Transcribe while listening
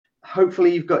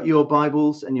hopefully you've got your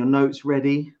Bibles and your notes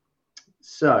ready.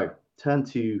 So turn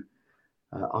to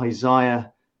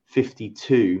Isaiah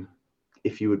 52,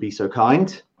 if you would be so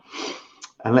kind.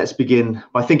 And let's begin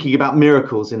by thinking about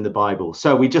miracles in the Bible.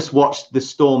 So we just watched the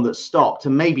storm that stopped,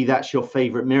 and maybe that's your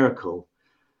favorite miracle.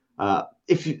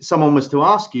 If someone was to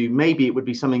ask you, maybe it would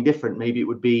be something different. Maybe it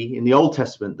would be in the Old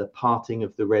Testament, the parting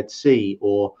of the Red Sea,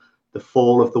 or the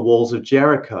fall of the walls of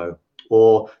Jericho,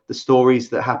 or the stories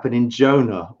that happen in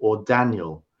Jonah or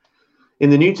Daniel. In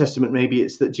the New Testament, maybe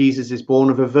it's that Jesus is born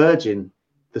of a virgin,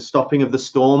 the stopping of the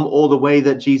storm, or the way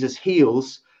that Jesus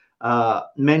heals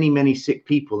many sick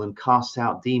people and casts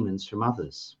out demons from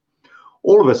others.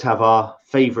 All of us have our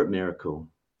favorite miracle.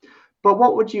 But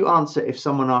what would you answer if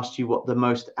someone asked you what the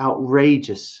most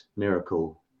outrageous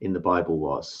miracle in the Bible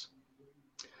was?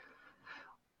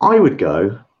 I would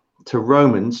go to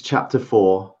Romans chapter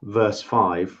 4, verse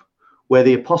 5, where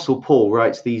the Apostle Paul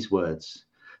writes these words,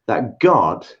 that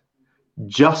God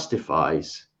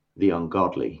justifies the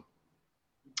ungodly.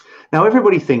 Now,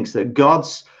 everybody thinks that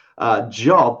God's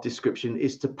job description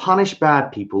is to punish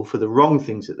bad people for the wrong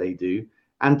things that they do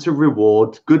and to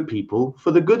reward good people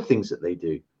for the good things that they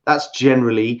do. That's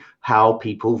generally how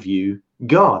people view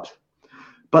God.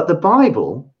 But the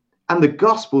Bible, and the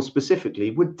gospel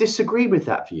specifically, would disagree with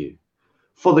that view.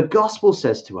 For the gospel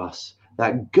says to us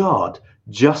that God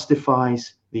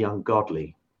justifies the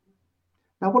ungodly.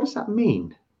 Now, what does that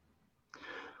mean?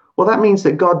 Well, that means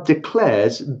that God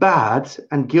declares bad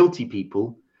and guilty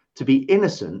people to be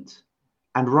innocent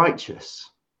and righteous.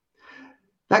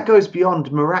 That goes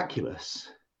beyond miraculous.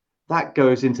 That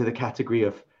goes into the category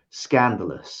of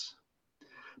scandalous.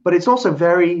 But it's also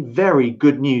very, very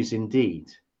good news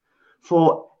indeed.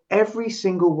 For every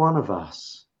single one of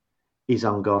us is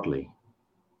ungodly.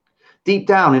 Deep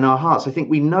down in our hearts, I think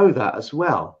we know that as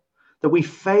well, that we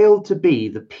failed to be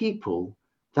the people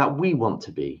that we want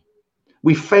to be.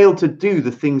 We failed to do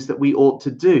the things that we ought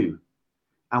to do,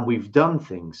 and we've done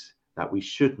things that we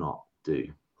should not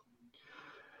do.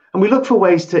 And we look for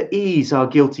ways to ease our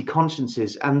guilty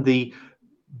consciences and the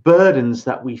burdens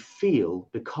that we feel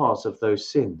because of those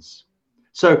sins.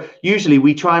 So usually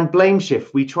we try and blame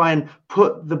shift. We try and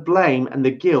put the blame and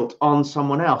the guilt on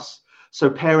someone else. So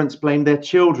parents blame their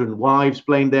children, wives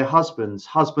blame their husbands,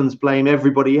 husbands blame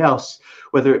everybody else,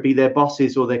 whether it be their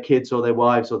bosses or their kids or their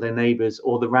wives or their neighbors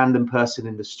or the random person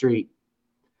in the street.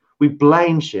 We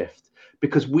blame shift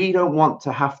because we don't want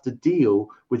to have to deal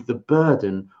with the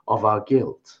burden of our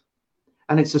guilt.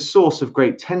 And it's a source of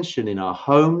great tension in our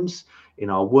homes, in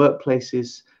our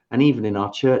workplaces, and even in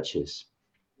our churches.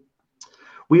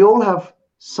 We all have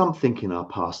something in our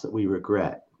past that we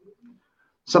regret.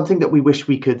 Something that we wish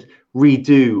we could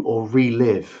redo or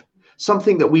relive.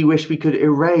 Something that we wish we could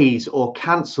erase or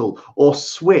cancel or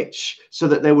switch so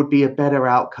that there would be a better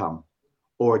outcome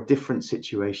or a different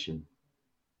situation.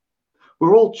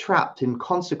 We're all trapped in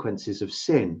consequences of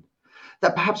sin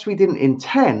that perhaps we didn't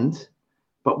intend,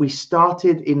 but we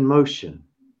started in motion.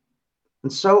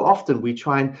 And so often we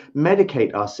try and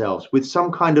medicate ourselves with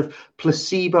some kind of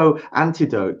placebo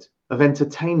antidote of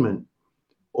entertainment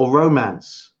or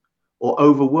romance or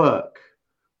overwork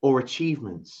or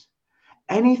achievements.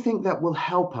 Anything that will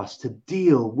help us to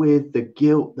deal with the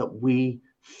guilt that we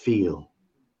feel.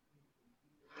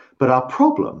 But our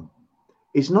problem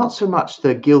is not so much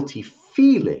the guilty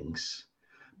feelings,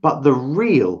 but the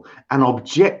real and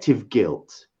objective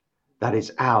guilt that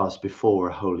is ours before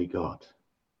a holy God.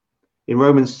 In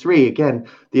Romans 3, again,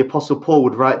 the Apostle Paul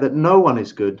would write that no one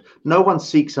is good, no one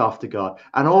seeks after God,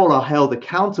 and all are held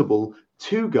accountable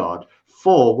to God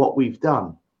for what we've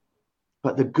done.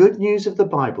 But the good news of the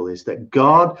Bible is that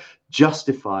God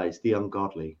justifies the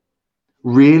ungodly,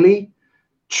 really,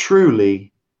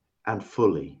 truly, and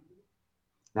fully.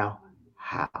 Now,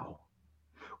 how?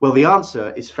 Well, the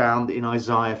answer is found in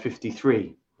Isaiah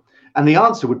 53. And the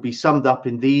answer would be summed up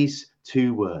in these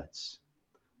two words: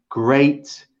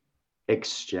 great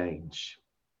exchange.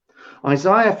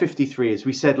 Isaiah 53, as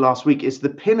we said last week, is the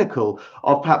pinnacle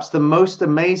of perhaps the most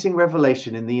amazing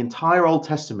revelation in the entire Old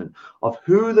Testament of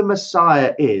who the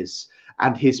Messiah is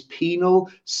and his penal,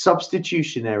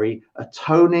 substitutionary,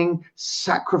 atoning,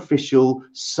 sacrificial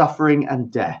suffering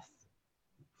and death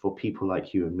for people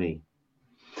like you and me.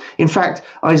 In fact,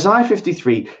 Isaiah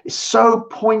 53 so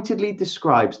pointedly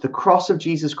describes the cross of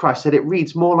Jesus Christ that it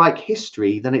reads more like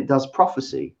history than it does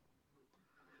prophecy.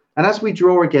 And as we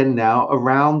draw again now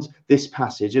around this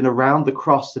passage and around the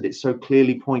cross that it so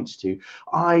clearly points to,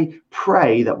 I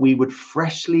pray that we would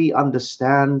freshly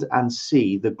understand and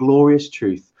see the glorious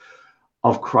truth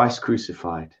of Christ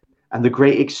crucified and the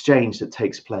great exchange that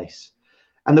takes place,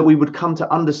 and that we would come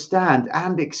to understand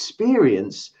and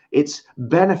experience its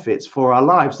benefits for our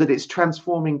lives, that its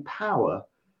transforming power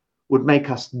would make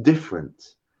us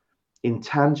different in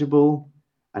tangible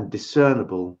and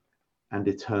discernible and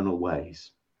eternal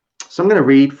ways. So I'm going to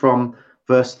read from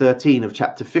verse 13 of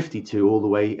chapter 52 all the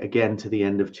way again to the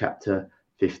end of chapter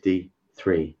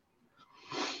 53.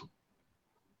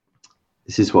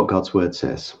 This is what God's word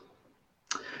says.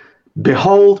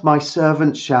 Behold, my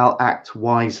servant shall act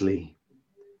wisely,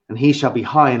 and he shall be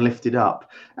high and lifted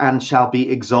up, and shall be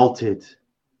exalted.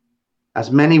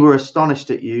 As many were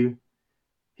astonished at you,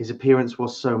 his appearance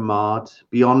was so marred,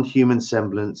 beyond human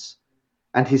semblance,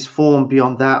 and his form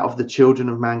beyond that of the children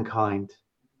of mankind.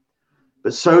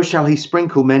 But so shall he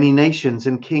sprinkle many nations,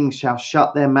 and kings shall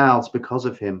shut their mouths because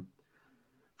of him.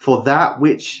 For that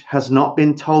which has not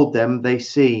been told them they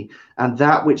see, and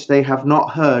that which they have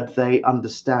not heard they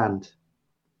understand.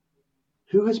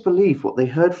 Who has believed what they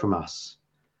heard from us?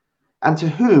 And to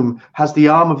whom has the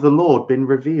arm of the Lord been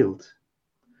revealed?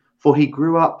 For he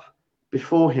grew up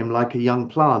before him like a young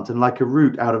plant, and like a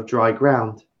root out of dry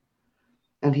ground.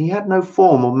 And he had no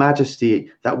form or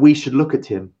majesty that we should look at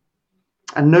him,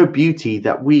 and no beauty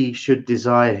that we should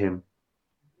desire him.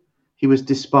 He was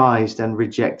despised and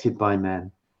rejected by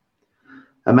men,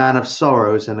 a man of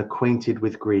sorrows and acquainted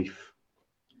with grief,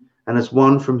 and as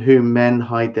one from whom men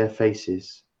hide their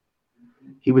faces.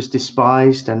 He was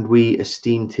despised, and we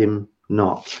esteemed him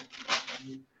not.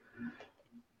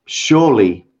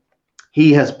 Surely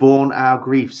he has borne our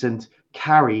griefs and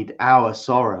carried our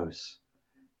sorrows.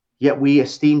 Yet we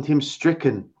esteemed him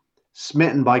stricken,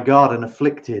 smitten by God, and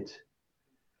afflicted.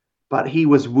 But he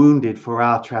was wounded for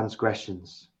our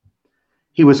transgressions.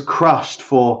 He was crushed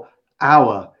for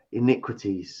our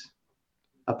iniquities.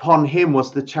 Upon him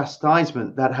was the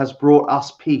chastisement that has brought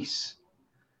us peace,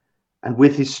 and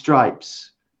with his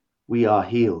stripes we are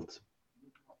healed.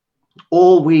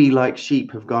 All we like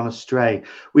sheep have gone astray.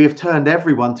 We have turned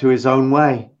everyone to his own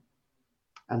way,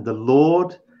 and the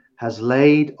Lord has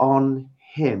laid on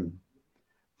him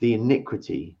the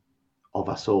iniquity of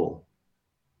us all.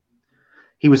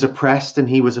 He was oppressed and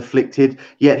he was afflicted,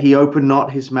 yet he opened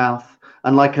not his mouth.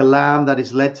 And like a lamb that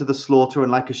is led to the slaughter,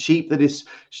 and like a sheep that is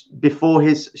before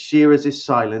his shearers is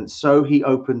silent, so he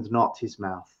opened not his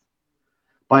mouth.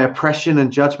 By oppression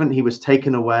and judgment he was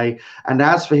taken away. And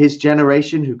as for his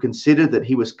generation, who considered that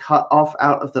he was cut off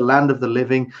out of the land of the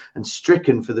living, and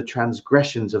stricken for the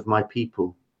transgressions of my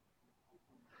people.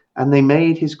 And they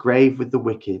made his grave with the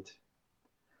wicked,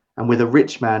 and with a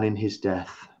rich man in his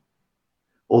death,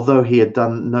 although he had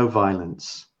done no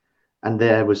violence, and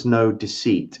there was no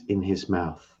deceit in his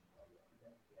mouth.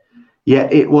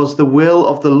 Yet it was the will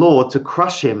of the Lord to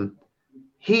crush him.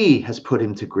 He has put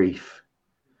him to grief.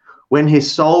 When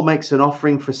his soul makes an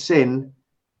offering for sin,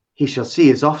 he shall see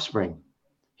his offspring.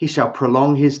 He shall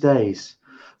prolong his days.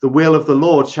 The will of the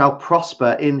Lord shall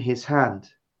prosper in his hand.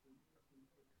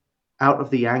 Out of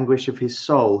the anguish of his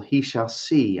soul he shall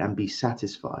see and be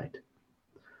satisfied.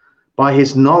 By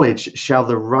his knowledge shall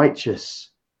the righteous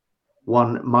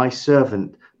one, my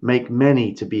servant, make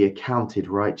many to be accounted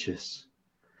righteous,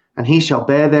 and he shall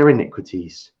bear their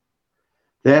iniquities.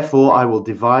 Therefore I will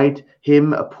divide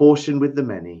him a portion with the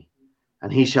many,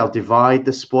 and he shall divide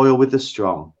the spoil with the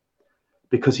strong,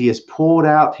 because he has poured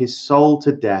out his soul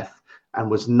to death and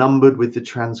was numbered with the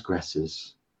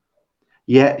transgressors.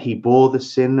 Yet he bore the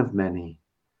sin of many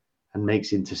and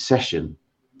makes intercession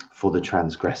for the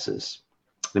transgressors.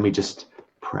 Let me just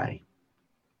pray.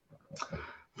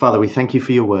 Father, we thank you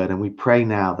for your word, and we pray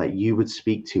now that you would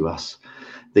speak to us,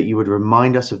 that you would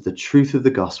remind us of the truth of the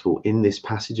gospel in this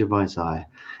passage of Isaiah,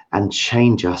 and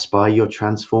change us by your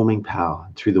transforming power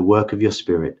through the work of your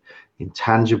Spirit in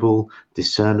tangible,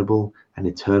 discernible, and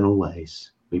eternal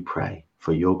ways. We pray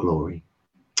for your glory.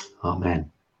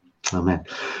 Amen. Amen.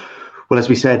 Well, as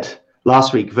we said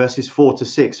last week, verses 4 to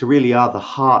 6 really are the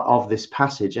heart of this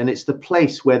passage, and it's the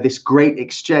place where this great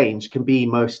exchange can be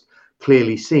most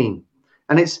clearly seen.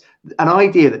 And it's an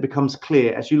idea that becomes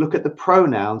clear as you look at the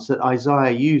pronouns that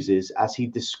Isaiah uses as he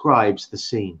describes the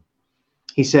scene.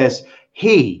 He says,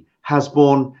 he has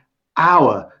borne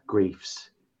our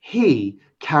griefs. He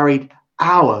carried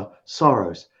our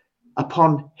sorrows.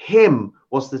 Upon him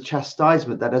was the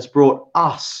chastisement that has brought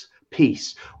us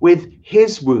peace. With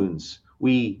his wounds,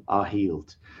 we are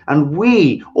healed. And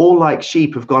we, all like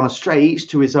sheep, have gone astray, each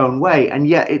to his own way. And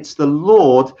yet it's the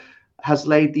Lord has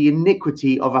laid the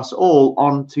iniquity of us all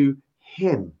onto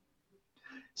him.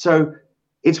 So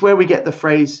it's where we get the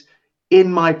phrase,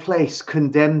 in my place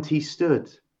condemned he stood.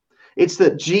 It's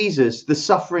that Jesus, the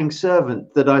suffering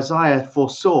servant that Isaiah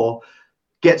foresaw,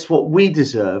 gets what we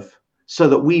deserve so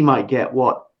that we might get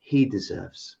what he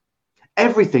deserves.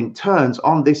 Everything turns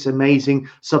on this amazing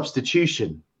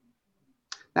substitution.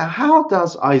 Now, how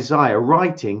does Isaiah,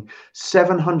 writing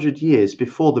 700 years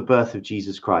before the birth of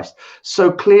Jesus Christ, so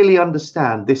clearly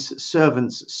understand this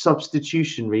servant's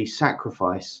substitutionary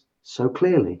sacrifice so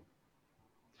clearly?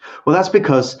 Well, that's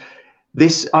because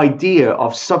this idea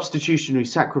of substitutionary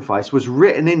sacrifice was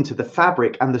written into the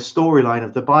fabric and the storyline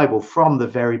of the Bible from the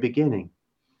very beginning.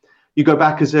 You go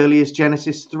back as early as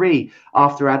Genesis 3,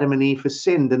 after Adam and Eve have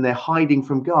sinned and they're hiding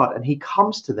from God, and he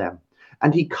comes to them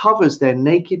and he covers their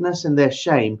nakedness and their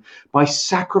shame by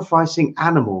sacrificing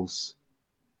animals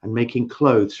and making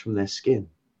clothes from their skin.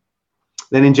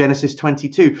 Then in Genesis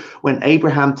 22, when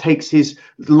Abraham takes his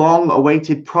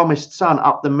long-awaited promised son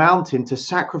up the mountain to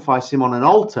sacrifice him on an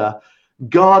altar,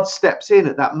 God steps in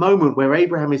at that moment where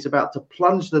Abraham is about to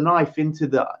plunge the knife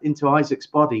into Isaac's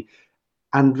body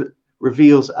and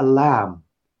reveals a lamb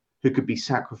who could be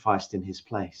sacrificed in his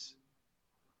place.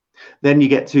 Then you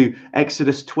get to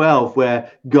Exodus 12,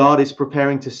 where God is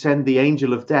preparing to send the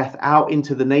angel of death out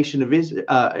into the nation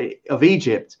of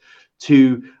Egypt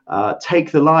to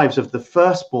take the lives of the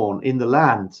firstborn in the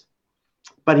land.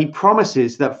 But he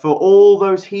promises that for all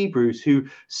those Hebrews who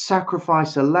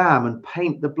sacrifice a lamb and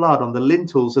paint the blood on the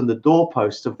lintels and the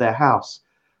doorposts of their house,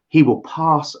 he will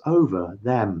pass over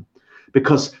them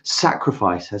because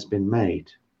sacrifice has been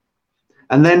made.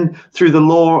 And then through the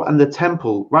law and the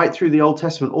temple, right through the Old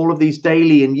Testament, all of these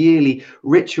daily and yearly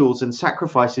rituals and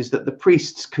sacrifices that the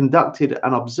priests conducted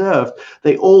and observed,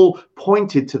 they all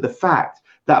pointed to the fact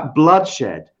that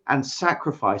bloodshed and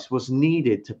sacrifice was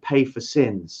needed to pay for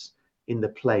sins in the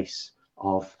place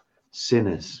of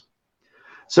sinners.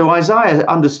 So Isaiah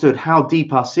understood how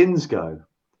deep our sins go,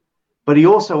 but he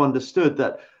also understood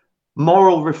that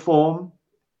moral reform,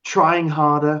 trying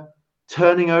harder,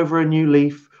 turning over a new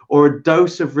leaf, or a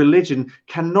dose of religion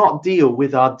cannot deal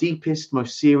with our deepest,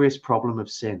 most serious problem of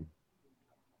sin.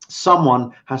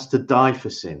 Someone has to die for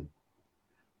sin.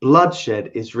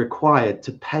 Bloodshed is required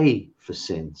to pay for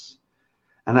sins.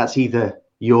 And that's either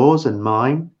yours and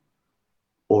mine,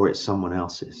 or it's someone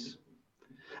else's.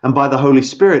 And by the Holy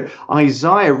Spirit,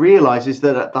 Isaiah realizes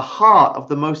that at the heart of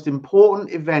the most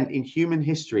important event in human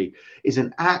history is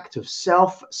an act of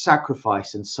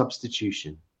self-sacrifice and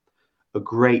substitution, a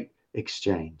great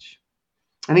exchange.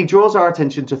 And he draws our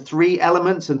attention to three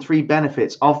elements and three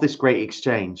benefits of this great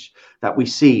exchange that we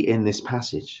see in this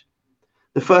passage.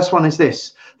 The first one is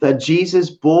this, that Jesus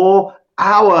bore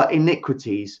our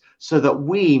iniquities so that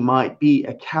we might be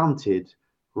accounted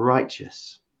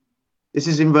righteous. This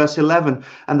is in verse 11,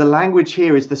 and the language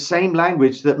here is the same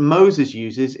language that Moses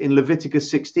uses in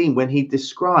Leviticus 16 when he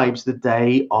describes the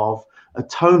Day of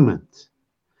Atonement.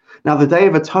 Now, the Day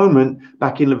of Atonement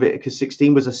back in Leviticus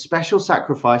 16 was a special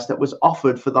sacrifice that was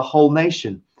offered for the whole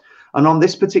nation. And on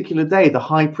this particular day, the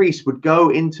high priest would go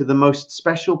into the most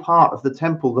special part of the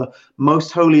temple, the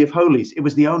most holy of holies. It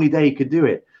was the only day he could do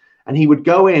it. And he would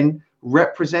go in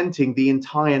representing the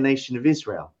entire nation of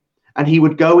Israel. And he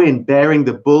would go in bearing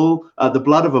the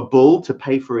blood of a bull to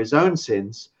pay for his own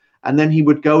sins. And then he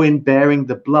would go in bearing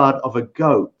the blood of a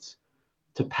goat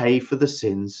to pay for the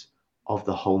sins of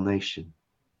the whole nation.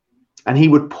 And he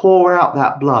would pour out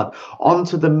that blood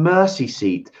onto the mercy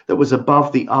seat that was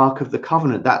above the Ark of the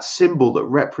Covenant, that symbol that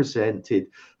represented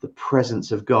the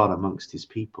presence of God amongst his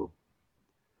people.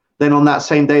 Then on that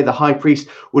same day, the high priest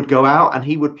would go out and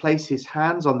he would place his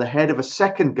hands on the head of a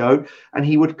second goat and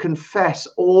he would confess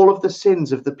all of the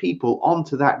sins of the people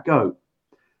onto that goat.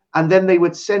 And then they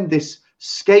would send this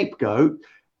scapegoat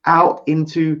out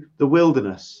into the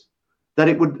wilderness, that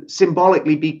it would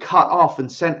symbolically be cut off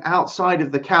and sent outside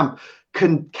of the camp,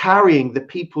 carrying the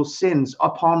people's sins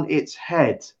upon its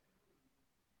head,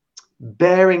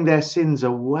 bearing their sins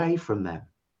away from them,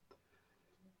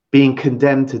 being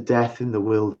condemned to death in the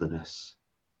wilderness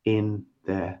in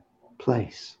their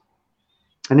place.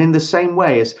 And in the same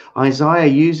way, as Isaiah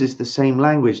uses the same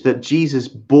language, that Jesus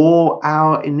bore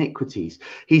our iniquities,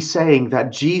 he's saying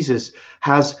that Jesus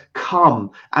has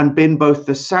come and been both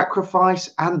the sacrifice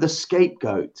and the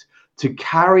scapegoat to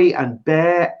carry and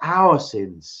bear our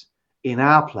sins in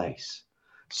our place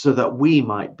so that we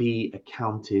might be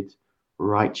accounted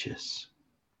righteous.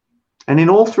 And in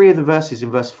all three of the verses,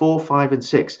 in verse 4, 5, and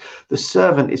 6, the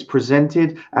servant is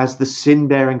presented as the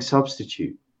sin-bearing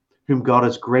substitute, whom God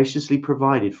has graciously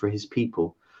provided for his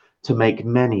people to make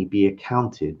many be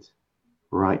accounted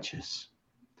righteous.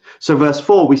 So verse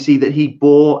 4, we see that he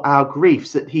bore our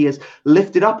griefs, that he has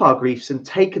lifted up our griefs and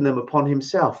taken them upon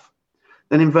himself.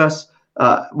 Then in verse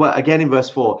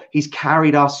 4, he's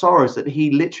carried our sorrows, that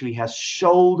he literally has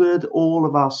shouldered all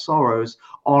of our sorrows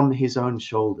on his own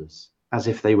shoulders, as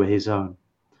if they were his own.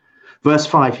 Verse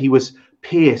 5, he was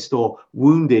pierced or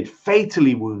wounded,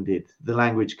 fatally wounded, the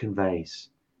language conveys,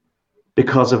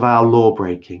 because of our law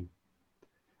breaking.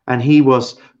 And he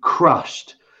was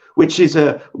crushed, which is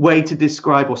a way to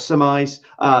describe or surmise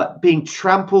being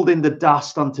trampled in the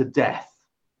dust unto death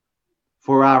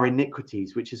for our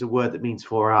iniquities, which is a word that means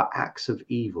for our acts of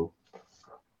evil.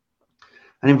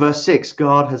 And in verse 6,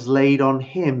 God has laid on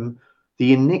him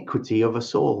the iniquity of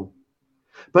us all.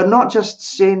 But not just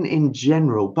sin in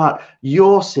general, but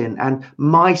your sin and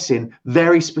my sin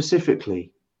very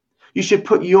specifically. You should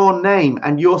put your name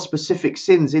and your specific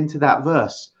sins into that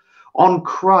verse. On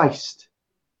Christ,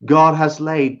 God has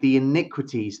laid the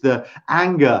iniquities, the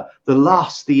anger, the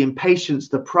lust, the impatience,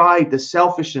 the pride, the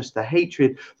selfishness, the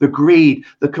hatred, the greed,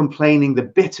 the complaining, the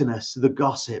bitterness, the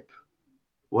gossip,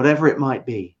 whatever it might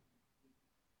be,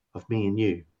 of me and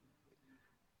you.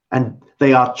 And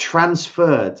they are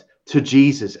transferred to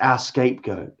Jesus, our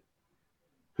scapegoat,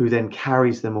 who then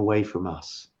carries them away from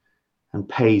us and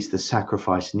pays the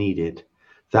sacrifice needed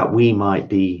that we might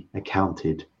be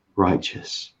accounted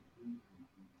righteous.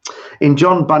 In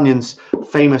John Bunyan's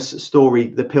famous story,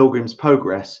 The Pilgrim's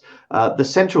Progress, the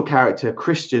central character,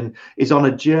 Christian, is on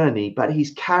a journey, but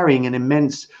he's carrying an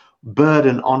immense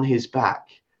burden on his back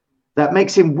that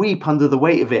makes him weep under the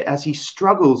weight of it as he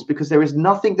struggles, because there is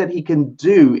nothing that he can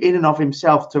do in and of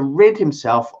himself to rid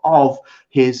himself of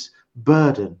his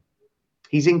burden.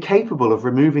 He's incapable of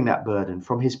removing that burden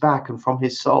from his back and from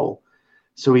his soul.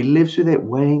 So he lives with it,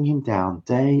 weighing him down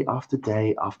day after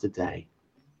day after day.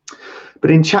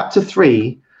 But in chapter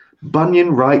 3,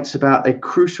 Bunyan writes about a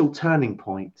crucial turning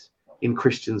point in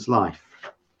Christian's life.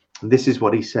 And this is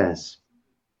what he says.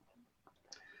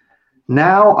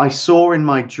 Now I saw in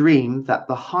my dream that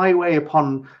the highway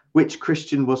upon which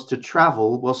Christian was to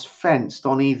travel was fenced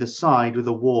on either side with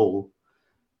a wall,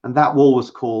 and that wall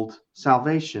was called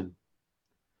salvation.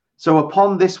 So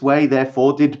upon this way,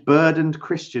 therefore, did burdened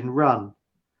Christian run,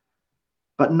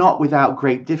 but not without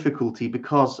great difficulty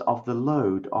because of the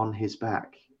load on his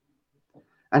back.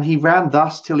 And he ran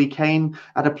thus till he came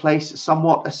at a place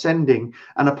somewhat ascending,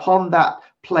 and upon that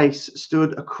place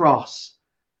stood a cross,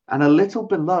 and a little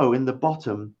below in the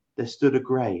bottom there stood a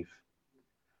grave.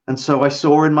 And so I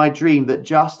saw in my dream that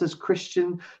just as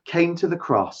Christian came to the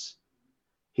cross,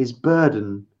 his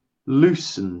burden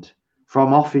loosened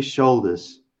from off his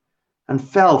shoulders and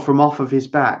fell from off of his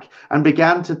back and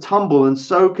began to tumble, and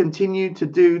so continued to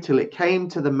do till it came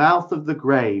to the mouth of the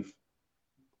grave,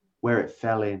 where it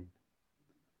fell in,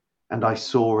 and I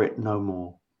saw it no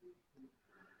more.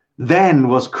 Then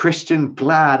was Christian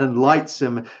glad and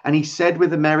lightsome, and he said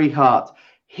with a merry heart,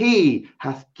 He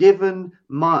hath given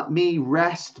me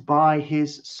rest by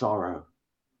his sorrow,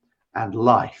 and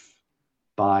life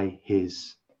by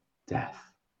his death.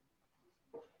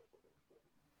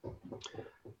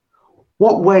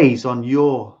 What weighs on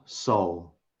your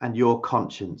soul and your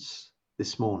conscience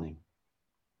this morning?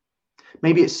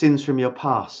 Maybe it's sins from your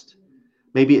past.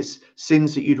 Maybe it's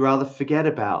sins that you'd rather forget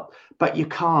about, but you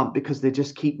can't because they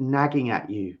just keep nagging at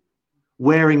you,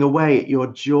 wearing away at your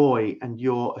joy and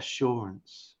your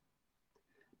assurance.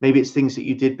 Maybe it's things that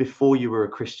you did before you were a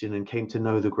Christian and came to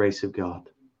know the grace of God.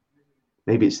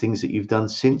 Maybe it's things that you've done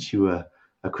since you were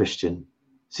a Christian,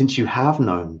 since you have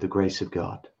known the grace of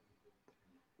God.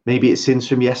 Maybe it's sins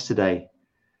from yesterday.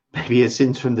 Maybe it's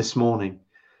sins from this morning.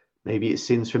 Maybe it's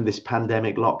sins from this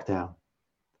pandemic lockdown.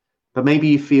 But maybe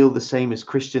you feel the same as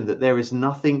Christian, that there is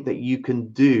nothing that you can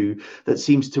do that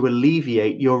seems to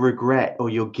alleviate your regret or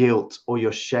your guilt or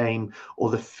your shame or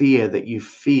the fear that you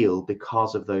feel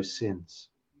because of those sins.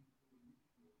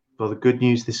 Well, the good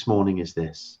news this morning is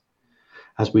this.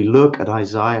 As we look at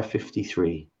Isaiah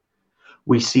 53,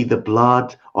 we see the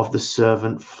blood of the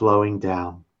servant flowing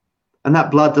down. And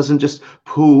that blood doesn't just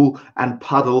pool and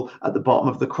puddle at the bottom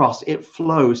of the cross. It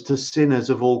flows to sinners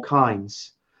of all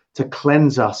kinds to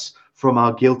cleanse us from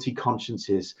our guilty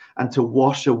consciences and to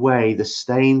wash away the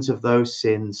stains of those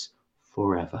sins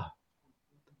forever.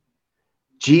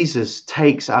 Jesus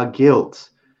takes our guilt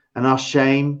and our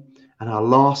shame and our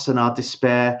loss and our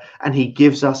despair, and he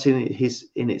gives us in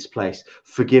its place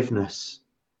forgiveness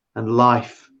and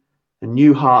life and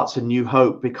new hearts and new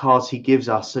hope, because he gives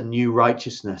us a new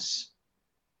righteousness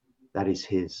that is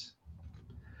his.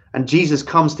 And Jesus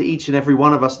comes to each and every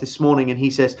one of us this morning and he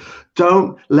says,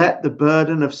 don't let the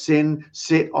burden of sin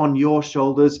sit on your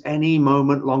shoulders any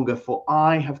moment longer, for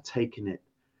I have taken it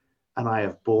and I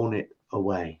have borne it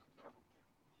away.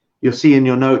 You'll see in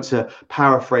your notes a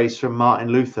paraphrase from Martin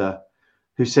Luther,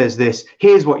 who says this: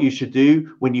 here's what you should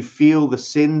do when you feel the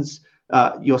sins,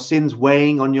 your sins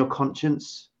weighing on your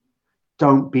conscience.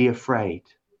 Don't be afraid.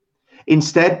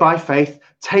 Instead, by faith,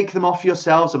 take them off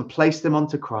yourselves and place them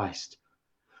onto Christ.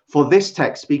 For this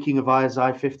text, speaking of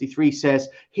Isaiah 53, says,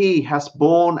 he has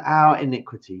borne our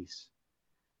iniquities.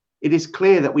 It is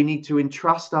clear that we need to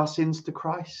entrust our sins to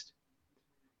Christ.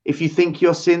 If you think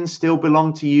your sins still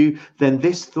belong to you, then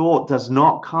this thought does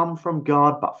not come from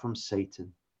God, but from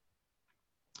Satan,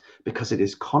 because it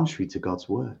is contrary to God's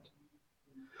word.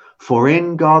 For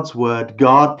in God's word,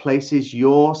 God places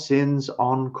your sins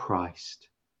on Christ.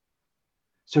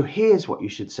 So here's what you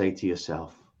should say to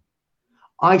yourself.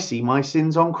 I see my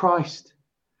sins on Christ.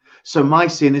 So my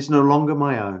sin is no longer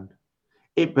my own.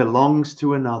 It belongs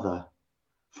to another,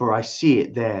 for I see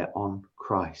it there on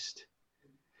Christ.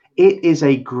 It is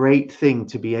a great thing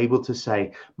to be able to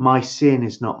say, my sin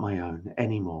is not my own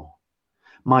anymore.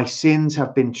 My sins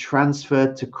have been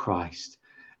transferred to Christ,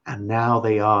 and now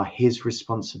they are his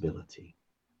responsibility.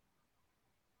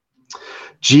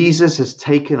 Jesus has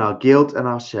taken our guilt and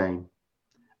our shame,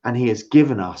 and he has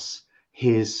given us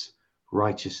his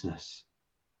righteousness.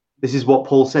 This is what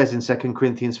Paul says in 2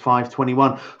 Corinthians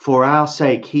 5:21. For our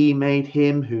sake, he made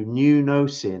him who knew no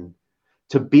sin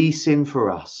to be sin for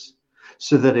us,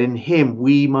 so that in him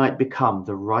we might become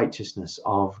the righteousness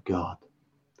of God.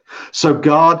 So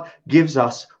God gives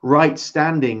us right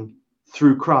standing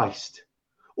through Christ.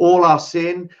 All our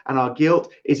sin and our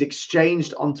guilt is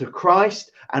exchanged onto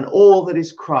Christ, and all that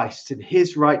is Christ and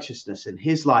his righteousness and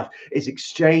his life is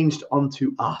exchanged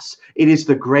onto us. It is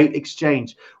the great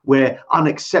exchange where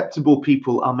unacceptable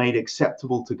people are made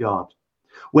acceptable to God,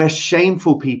 where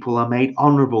shameful people are made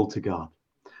honorable to God,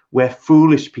 where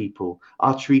foolish people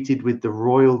are treated with the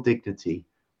royal dignity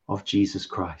of Jesus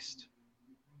Christ.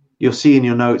 You'll see in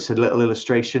your notes a little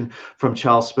illustration from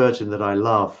Charles Spurgeon that I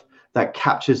love that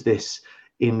captures this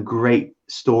in great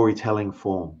storytelling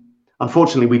form.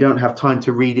 Unfortunately, we don't have time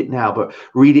to read it now, but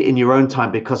read it in your own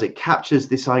time because it captures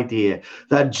this idea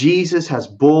that Jesus has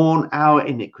borne our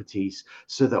iniquities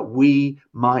so that we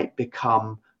might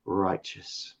become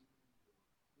righteous.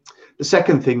 The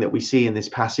second thing that we see in this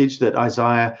passage that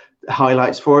Isaiah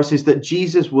highlights for us is that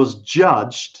Jesus was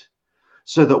judged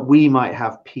so that we might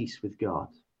have peace with God.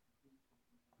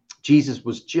 Jesus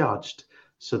was judged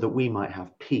so that we might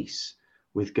have peace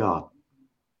with God.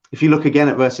 If you look again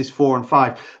at verses 4 and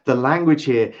 5, the language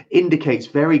here indicates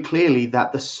very clearly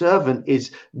that the servant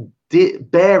is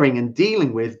bearing and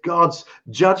dealing with God's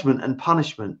judgment and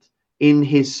punishment in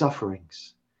his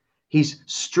sufferings. He's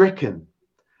stricken,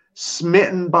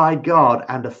 smitten by God,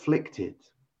 and afflicted.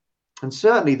 And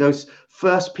certainly those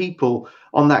first people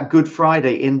on that Good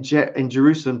Friday in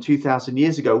Jerusalem 2,000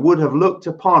 years ago would have looked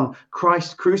upon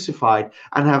Christ crucified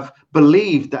and have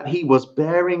believed that he was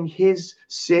bearing his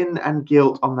sin and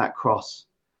guilt on that cross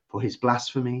for his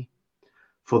blasphemy,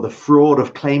 for the fraud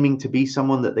of claiming to be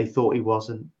someone that they thought he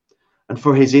wasn't, and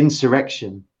for his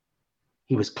insurrection.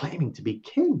 He was claiming to be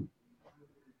king.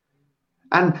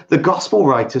 And the gospel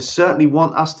writers certainly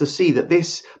want us to see that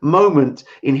this moment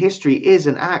in history is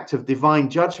an act of divine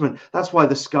judgment. That's why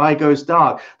the sky goes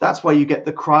dark. That's why you get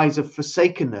the cries of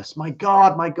forsakenness. My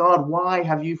God, why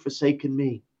have you forsaken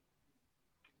me?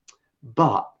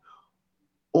 But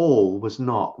all was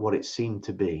not what it seemed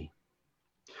to be.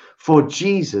 For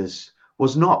Jesus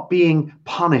was not being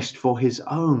punished for his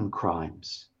own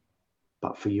crimes,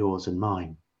 but for yours and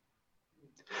mine.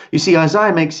 You see,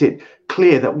 Isaiah makes it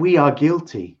clear that we are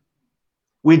guilty.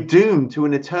 We're doomed to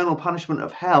an eternal punishment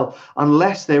of hell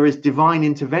unless there is divine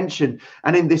intervention.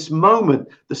 And in this moment,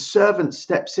 the servant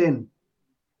steps in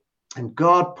and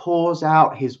God pours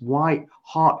out his white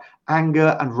hot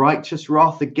anger and righteous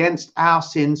wrath against our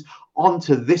sins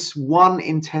onto this one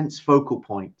intense focal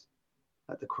point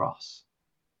at the cross.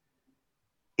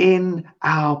 In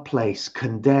our place,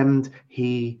 condemned,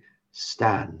 he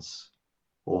stands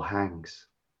or hangs.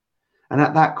 And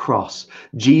at that cross,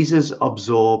 Jesus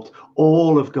absorbed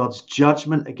all of God's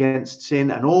judgment against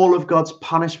sin and all of God's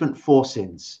punishment for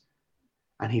sins.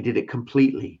 And he did it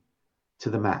completely to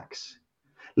the max,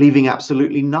 leaving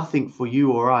absolutely nothing for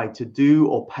you or I to do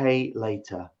or pay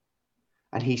later.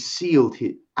 And he sealed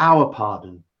our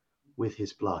pardon with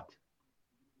his blood.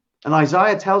 And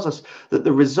Isaiah tells us that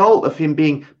the result of him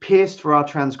being pierced for our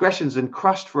transgressions and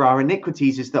crushed for our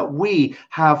iniquities is that we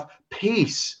have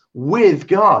peace with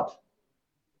God.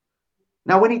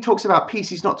 Now, when he talks about peace,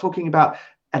 he's not talking about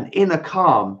an inner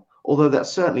calm, although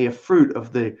that's certainly a fruit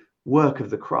of the work of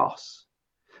the cross.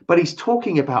 But he's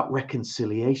talking about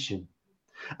reconciliation,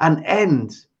 an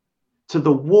end to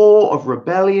the war of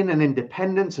rebellion and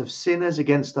independence of sinners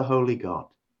against the holy God.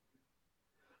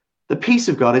 The peace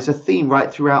of God is a theme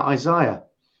right throughout Isaiah.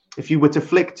 If you were to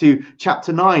flick to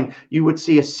chapter 9, you would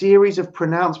see a series of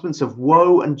pronouncements of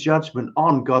woe and judgment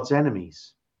on God's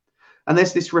enemies. And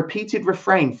there's this repeated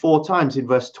refrain 4 times in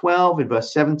verse 12, in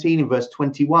verse 17, in verse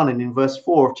 21, and in verse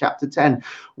 4 of chapter 10,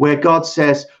 where God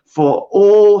says, "For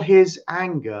all his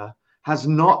anger has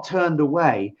not turned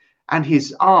away, and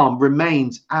his arm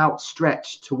remains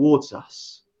outstretched towards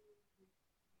us."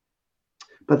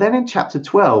 But then in chapter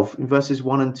 12, in verses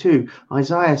 1 and 2,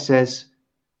 Isaiah says,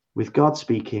 with God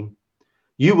speaking,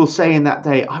 "You will say in that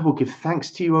day, I will give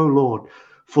thanks to you, O Lord,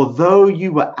 for though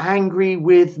you were angry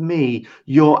with me,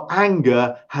 your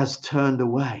anger has turned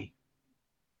away."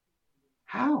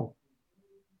 How?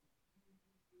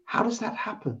 How does that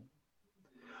happen?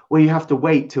 Well, you have to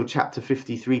wait till chapter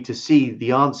 53 to see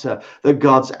the answer, that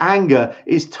God's anger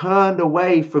is turned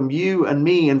away from you and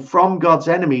me and from God's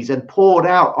enemies and poured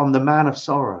out on the man of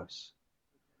sorrows,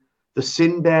 the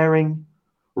sin-bearing,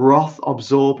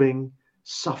 wrath-absorbing,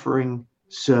 suffering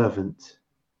servant,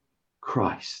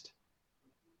 Christ.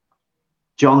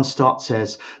 John Stott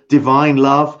says, "Divine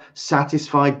love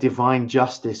satisfied divine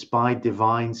justice by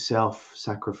divine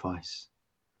self-sacrifice."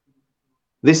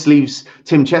 This leaves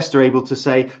Tim Chester able to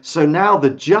say, "So now the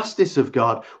justice of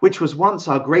God, which was once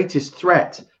our greatest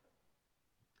threat,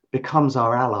 becomes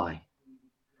our ally.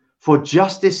 For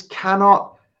justice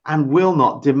cannot and will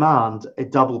not demand a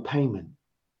double payment.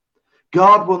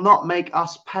 God will not make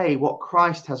us pay what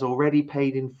Christ has already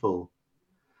paid in full.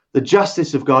 The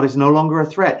justice of God is no longer a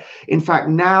threat. In fact,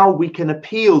 now we can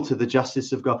appeal to the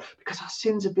justice of God because our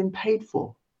sins have been paid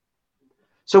for."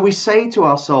 So we say to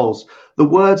our souls the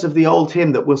words of the old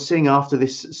hymn that we'll sing after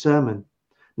this sermon.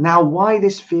 "Now why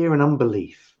this fear and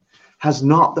unbelief? Has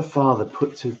not the Father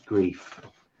put to grief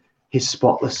his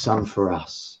spotless Son for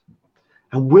us?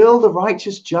 And will the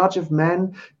righteous judge of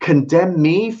men condemn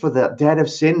me for the debt of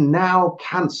sin now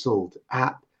cancelled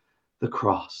at the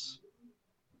cross?"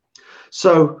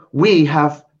 So we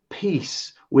have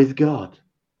peace with God.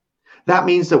 That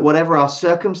means that whatever our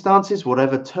circumstances,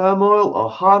 whatever turmoil or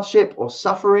hardship or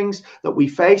sufferings that we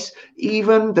face,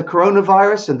 even the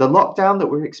coronavirus and the lockdown that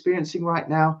we're experiencing right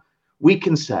now, we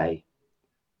can say,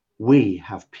 we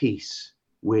have peace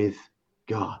with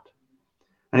God.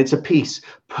 And it's a peace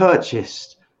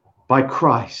purchased by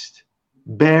Christ,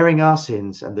 bearing our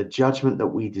sins and the judgment that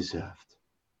we deserved.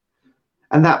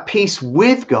 And that peace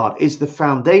with God is the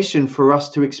foundation for us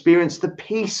to experience the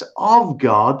peace of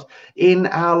God in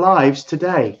our lives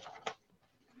today.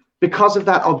 Because of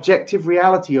that objective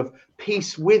reality of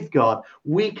peace with God,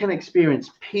 we can experience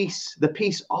peace, the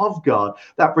peace of God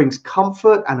that brings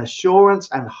comfort and assurance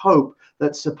and hope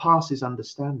that surpasses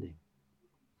understanding.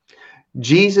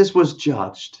 Jesus was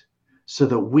judged so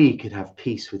that we could have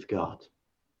peace with God.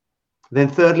 Then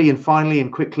thirdly and finally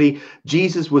and quickly,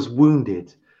 Jesus was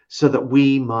wounded so that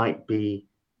we might be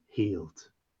healed.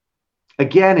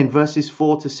 Again, in verses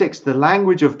 4 to 6, the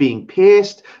language of being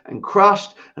pierced and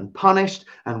crushed and punished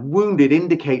and wounded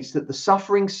indicates that the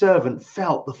suffering servant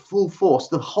felt the full force,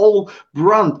 the whole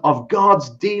brunt of God's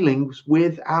dealings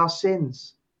with our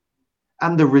sins.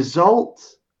 And the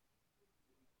result,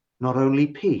 not only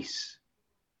peace,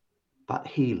 but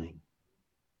healing.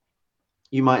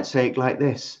 You might say it like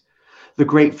this: the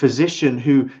great physician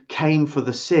who came for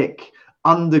the sick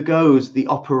undergoes the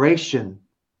operation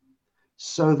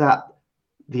so that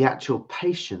the actual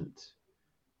patient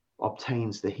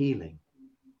obtains the healing.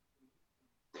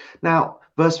 Now,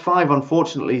 verse 5,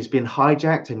 unfortunately, has been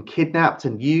hijacked and kidnapped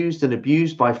and used and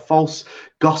abused by false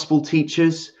gospel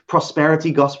teachers,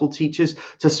 prosperity gospel teachers,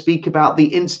 to speak about the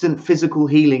instant physical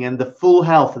healing and the full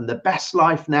health and the best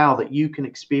life now that you can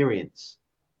experience.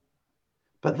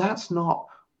 But that's not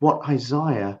what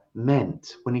Isaiah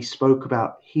meant when he spoke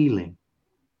about healing.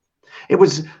 It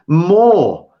was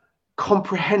more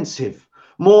comprehensive,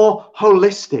 more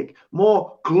holistic,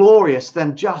 more glorious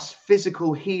than just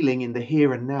physical healing in the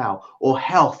here and now or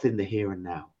health in the here and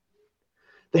now.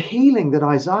 The healing that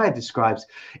Isaiah describes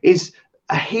is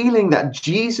a healing that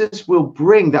Jesus will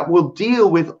bring, that will deal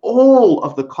with all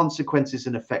of the consequences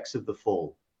and effects of the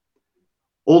fall.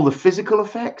 All the physical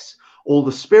effects, all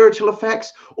the spiritual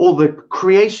effects, all the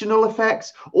creational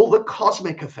effects, all the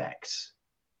cosmic effects,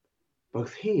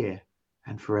 both here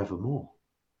and forevermore.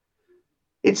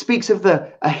 It speaks of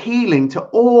a healing to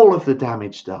all of the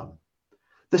damage done,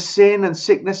 the sin and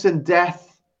sickness and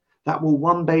death that will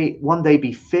one day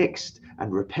be fixed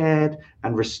and repaired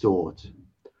and restored,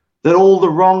 that all the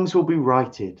wrongs will be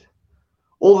righted,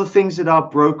 all the things that are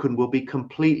broken will be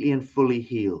completely and fully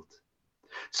healed.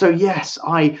 So yes,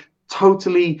 I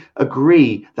totally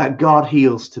agree that God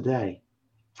heals today.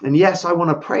 And yes, I want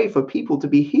to pray for people to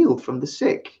be healed from the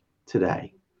sick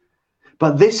today.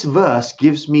 But this verse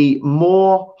gives me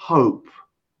more hope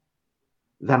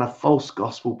than a false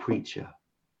gospel preacher.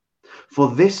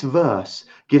 For this verse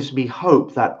gives me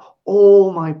hope that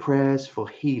all my prayers for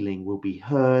healing will be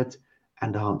heard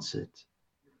and answered.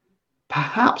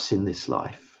 Perhaps in this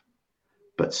life,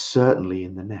 but certainly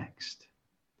in the next.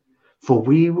 For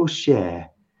we will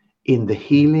share in the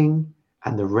healing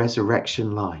and the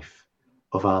resurrection life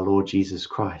of our Lord Jesus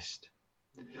Christ.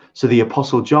 So the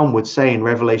Apostle John would say in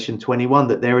Revelation 21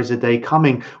 that there is a day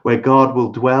coming where God will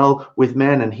dwell with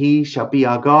men, and he shall be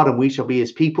our God and we shall be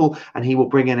his people, and he will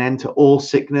bring an end to all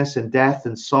sickness and death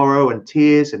and sorrow and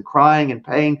tears and crying and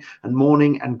pain and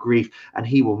mourning and grief, and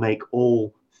he will make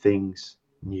all things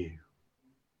new.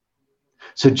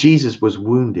 So Jesus was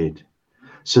wounded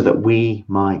so that we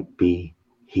might be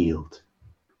healed.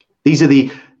 This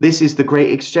is the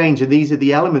great exchange, and these are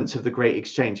the elements of the great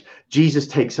exchange. Jesus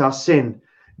takes our sin.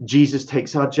 Jesus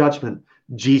takes our judgment.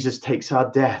 Jesus takes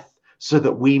our death so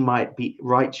that we might be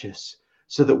righteous,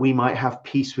 so that we might have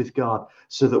peace with God,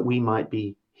 so that we might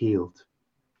be healed.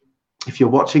 If you're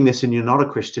watching this and you're not a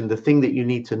Christian, the thing that you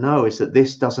need to know is that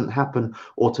this doesn't happen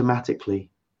automatically.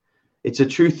 It's a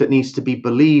truth that needs to be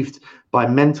believed by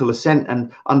mental assent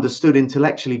and understood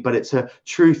intellectually, but it's a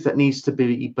truth that needs to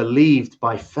be believed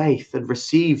by faith and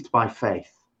received by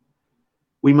faith.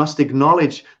 We must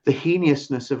acknowledge the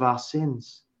heinousness of our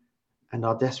sins and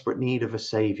our desperate need of a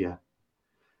Savior.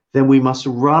 Then we must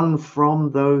run from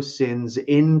those sins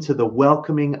into the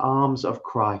welcoming arms of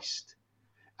Christ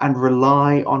and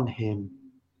rely on him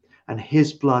and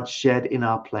his blood shed in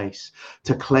our place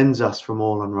to cleanse us from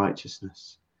all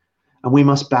unrighteousness. And we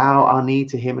must bow our knee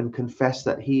to him and confess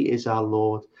that he is our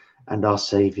Lord and our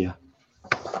Savior.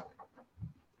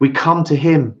 We come to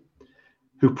him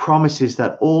who promises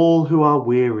that all who are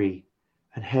weary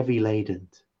and heavy laden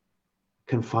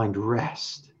can find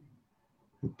rest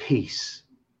and peace,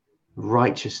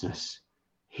 righteousness,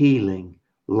 healing,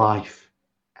 life,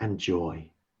 and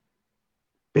joy.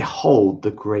 Behold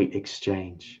the great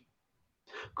exchange.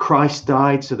 Christ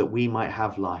died so that we might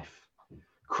have life.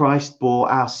 Christ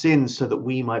bore our sins so that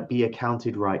we might be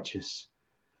accounted righteous.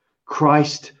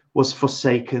 Christ was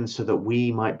forsaken so that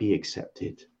we might be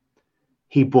accepted.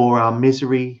 He bore our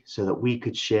misery so that we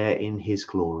could share in his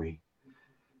glory.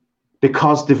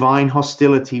 Because divine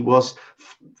hostility was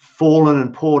fallen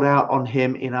and poured out on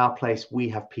him in our place, we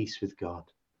have peace with God.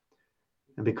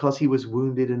 And because he was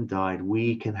wounded and died,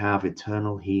 we can have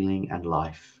eternal healing and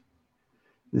life.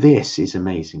 This is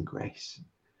amazing grace.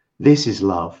 This is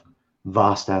love,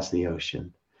 vast as the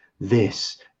ocean.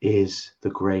 This is the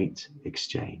great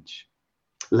exchange.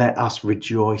 Let us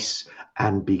rejoice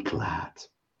and be glad.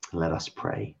 Let us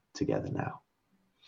pray together now.